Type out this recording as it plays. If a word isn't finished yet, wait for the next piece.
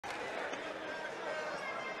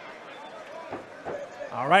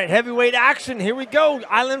All right, heavyweight action. Here we go.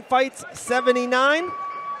 Island Fights 79.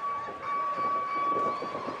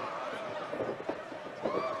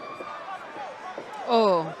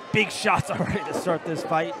 Oh. Big shots already to start this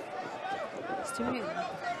fight.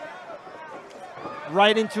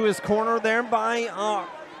 Right into his corner there by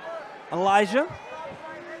Elijah.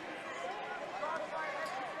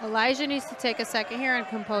 Elijah needs to take a second here and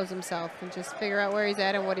compose himself and just figure out where he's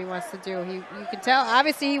at and what he wants to do. You can tell,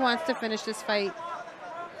 obviously, he wants to finish this fight.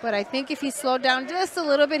 But I think if he slowed down just a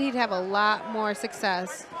little bit, he'd have a lot more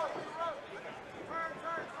success.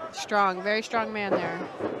 Strong, very strong man there.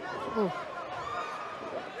 Ooh.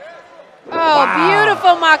 Oh, wow.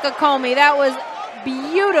 Beautiful Makakomi. That was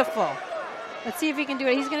beautiful. Let's see if he can do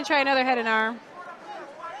it. He's going to try another head and arm.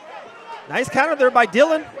 Nice counter there by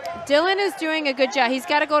Dylan. Dylan is doing a good job. He's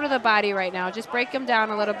got to go to the body right now. Just break him down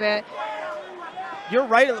a little bit. You're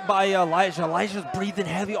right by Elijah. Elijah's breathing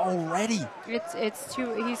heavy already. It's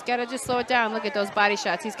too. He's got to just slow it down. Look at those body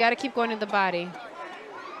shots. He's got to keep going to the body.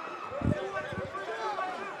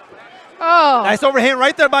 Oh. Nice overhand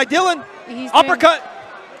right there by Dylan. Uppercut.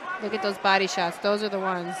 Look at those body shots. Those are the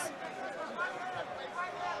ones.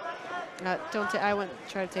 I wouldn't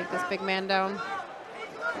try to take this big man down.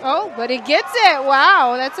 Oh, but he gets it.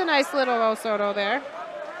 Wow, that's a nice little Osoto there.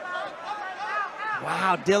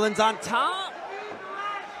 Wow, Dylan's on top.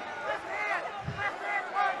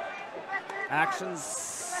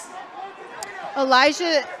 Actions.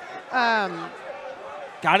 Elijah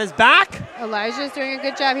got his back. Elijah's doing a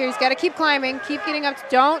good job here. He's got to keep climbing, keep getting up.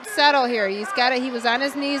 Don't settle here. He was on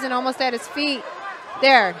his knees and almost at his feet.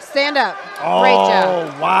 There, stand up. Oh, great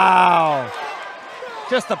job. Wow.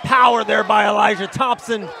 Just the power there by Elijah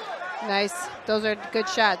Thompson. Nice. Those are good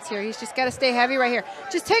shots here. He's just got to stay heavy right here.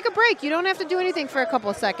 Just take a break. You don't have to do anything for a couple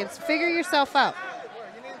of seconds. Figure yourself out.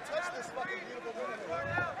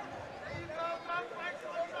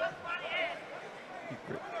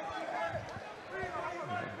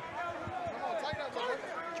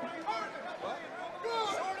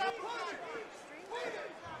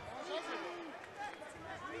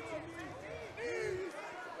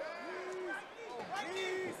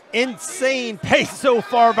 Insane pace so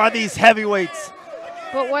far by these heavyweights.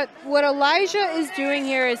 But what Elijah is doing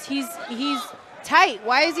here is he's tight.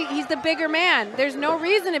 Why is he's the bigger man? There's no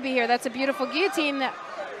reason to be here. That's a beautiful guillotine.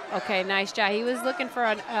 Okay, nice job. He was looking for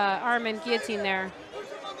an arm and guillotine there.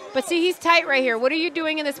 But see, he's tight right here. What are you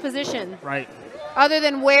doing in this position? Right. Other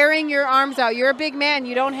than wearing your arms out. You're a big man.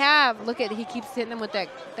 You don't have. Look at, he keeps hitting him with that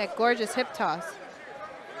gorgeous hip toss.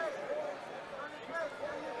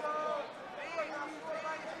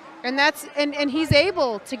 And he's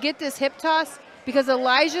able to get this hip toss because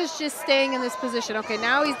Elijah's just staying in this position. Okay,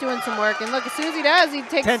 now he's doing some work. And look, as soon as he does, he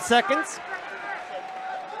takes 10 seconds.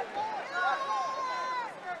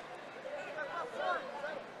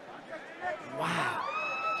 Wow.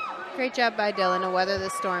 Great job by Dylan to weather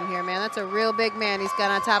the storm here, man. That's a real big man. He's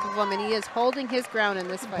got on top of him, and he is holding his ground in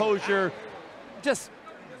this fight. Composure, just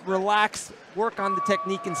relax, work on the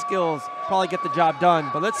technique and skills, probably get the job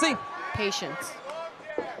done. But let's see. Patience.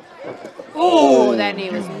 Oh, that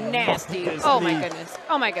knee was nasty. Oh, my goodness.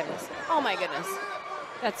 Oh, my goodness. Oh, my goodness.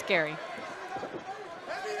 That's scary.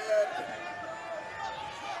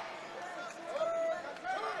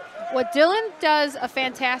 What Dylan does a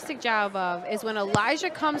fantastic job of is when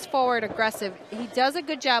Elijah comes forward aggressive, he does a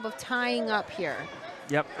good job of tying up here.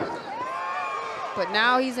 Yep. But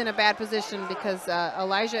now he's in a bad position because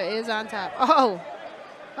Elijah is on top. Oh,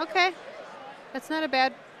 okay. That's not a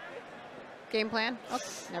bad game plan. Oh,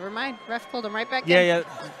 never mind. Ref pulled him right back in. Yeah.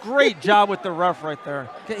 Great job with the ref right there.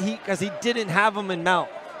 Because he didn't have him in mount.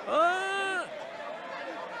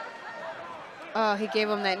 Oh, he gave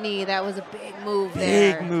him that knee. That was a big move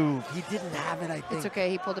there. Big move. He didn't have it, I think. It's okay.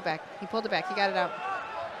 He pulled it back. He pulled it back. He got it out.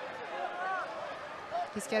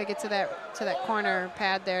 He's got to get to that corner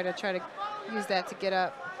pad there to try to use that to get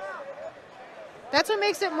up. That's what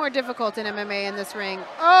makes it more difficult in MMA in this ring.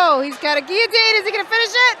 Oh, he's got a guillotine. Is he going to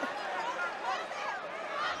finish it?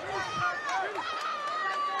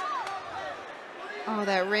 Oh,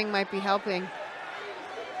 that ring might be helping.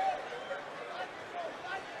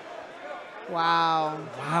 Wow.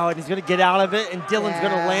 Wow, and he's going to get out of it, and Dylan's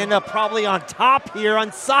going to land up probably on top here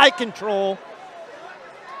on side control.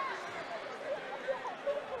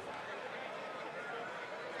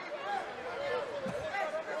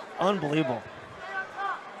 Unbelievable.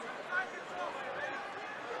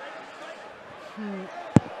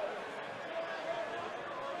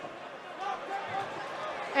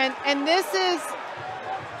 And this is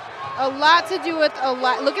a lot to do with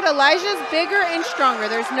look at Elijah's bigger and stronger.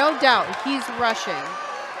 There's no doubt he's rushing.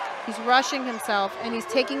 He's rushing himself, and he's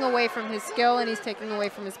taking away from his skill, and he's taking away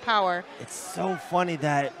from his power. It's so funny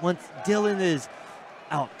that once Dylan is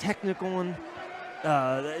out technical and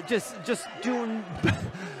just doing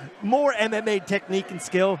more MMA technique and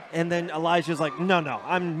skill, and then Elijah's like, no,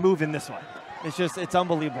 I'm moving this way. It's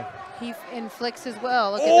unbelievable. He inflicts his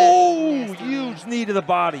will. Look at that. Oh, huge knee to the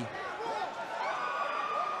body.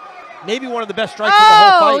 Maybe one of the best strikes of the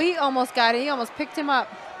whole fight. Oh, he almost got it. He almost picked him up.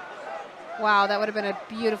 Wow, that would have been a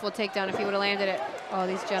beautiful takedown if he would have landed it. Oh,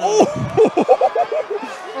 these gentlemen.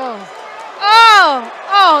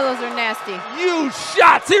 Oh, those are nasty. Huge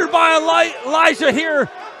shots here by Elijah here.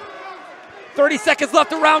 30 seconds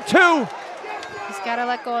left in round 2. He's got to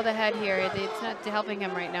let go of the head here. It's not helping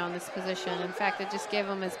him right now in this position. In fact, it just gave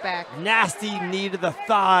him his back. Nasty knee to the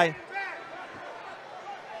thigh.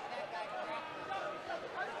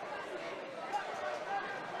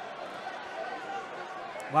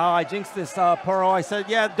 Wow, I jinxed this, Pearl. I said,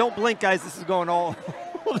 yeah, don't blink, guys. This is going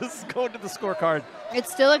this is going to the scorecard. It's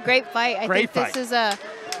still a great fight. I think this is a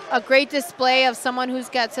great display of someone who's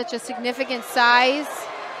got such a significant size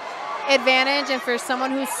advantage, and for someone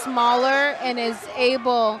who's smaller and is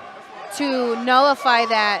able to nullify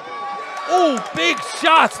that. Oh, big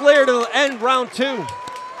shots later to end round 2.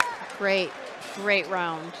 Great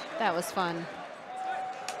round. That was fun.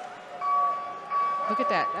 Look at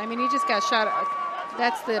that. I mean, he just got shot.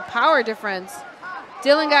 That's the power difference.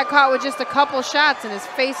 Dylan got caught with just a couple shots and his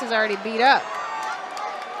face is already beat up.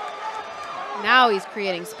 Now he's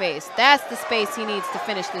creating space. That's the space he needs to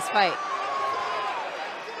finish this fight.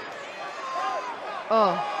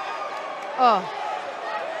 Oh.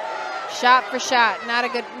 Shot for shot. Not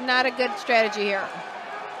a good strategy here.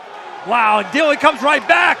 Wow, Dylan comes right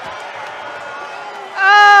back.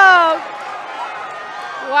 Oh.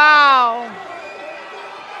 Wow.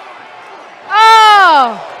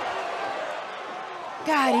 Oh!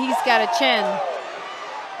 God, he's got a chin.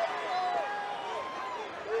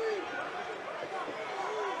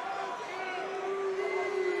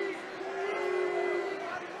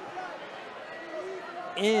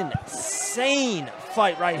 Insane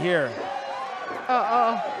fight right here.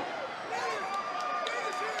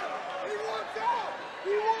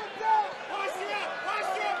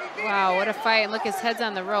 Wow, what a fight. Look, his head's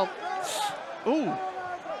on the rope. Ooh.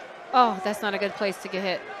 Oh, that's not a good place to get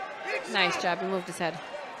hit. Nice job. He moved his head.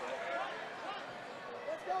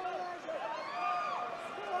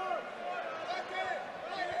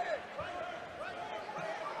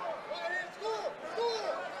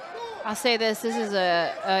 I'll say this is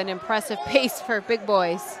an impressive pace for big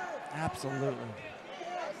boys. Absolutely.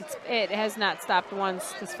 It has not stopped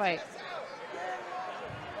once, this fight.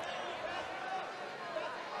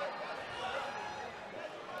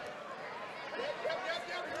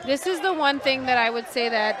 This is the one thing that I would say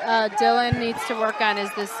that Dylan needs to work on is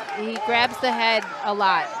this. He grabs the head a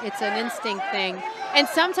lot. It's an instinct thing. And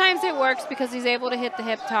sometimes it works because he's able to hit the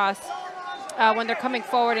hip toss when they're coming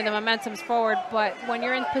forward and the momentum's forward. But when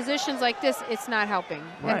you're in positions like this, it's not helping.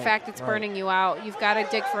 Right, in fact, it's burning you out. You've got to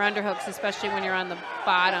dig for underhooks, especially when you're on the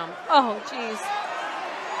bottom. Oh, geez.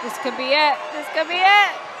 This could be it. This could be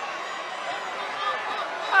it.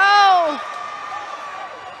 Oh.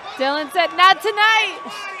 Dylan said, not tonight.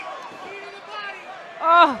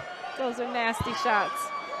 Oh, those are nasty shots.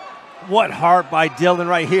 What heart by Dylan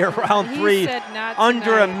right here, round 3. He said not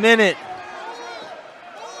under tonight. a minute.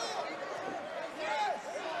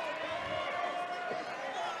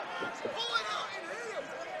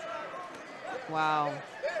 Wow.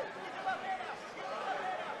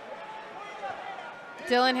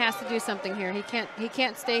 Dylan has to do something here. He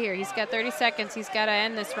can't stay here. He's got 30 seconds. He's got to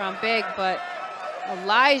end this round big, but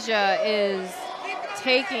Elijah is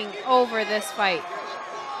taking over this fight.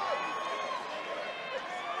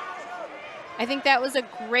 I think that was a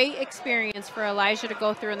great experience for Elijah to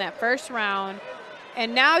go through in that first round.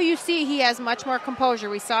 And now you see he has much more composure.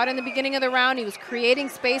 We saw it in the beginning of the round. He was creating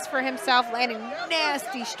space for himself, landing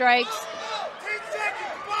nasty strikes.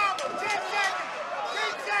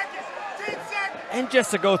 And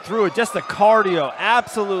just to go through it, just the cardio,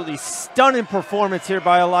 absolutely stunning performance here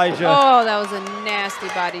by Elijah. Oh, that was a nasty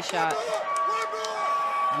body shot.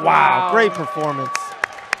 Wow. Great performance.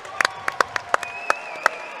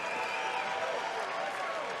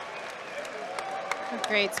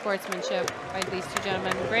 Great sportsmanship by these two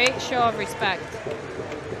gentlemen. Great show of respect.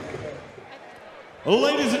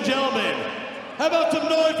 Ladies and gentlemen, how about some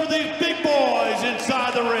noise for these big boys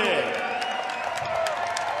inside the ring?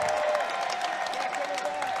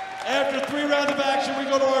 After 3 rounds of action, we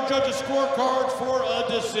go to our judges' scorecards for a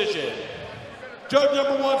decision. Judge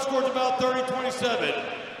number 1 scored about 30-27.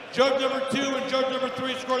 Judge number 2 and judge number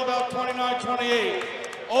 3 scored about 29-28.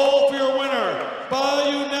 All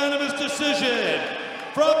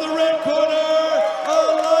From the red corner.